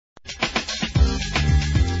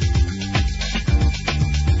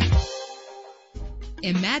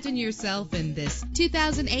Imagine yourself in this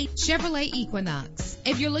 2008 Chevrolet Equinox.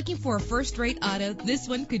 If you're looking for a first-rate auto, this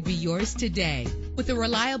one could be yours today. With a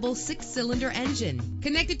reliable 6-cylinder engine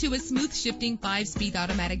connected to a smooth shifting 5-speed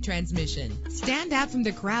automatic transmission. Stand out from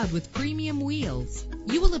the crowd with premium wheels.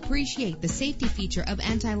 You will appreciate the safety feature of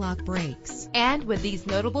anti-lock brakes. And with these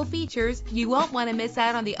notable features, you won't want to miss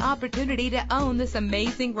out on the opportunity to own this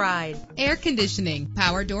amazing ride. Air conditioning,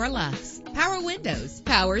 power door locks, power windows,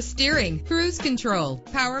 power steering, cruise control,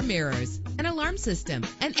 power mirrors, an alarm system,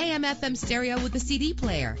 an AM/FM stereo with a CD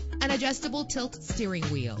player, an adjustable tilt steering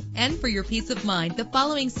wheel. And for your peace of mind, the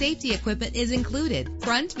following safety equipment is included: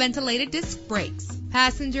 front ventilated disc brakes,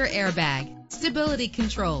 passenger airbag, stability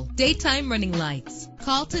control, daytime running lights.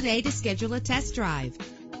 Call today to schedule a test drive.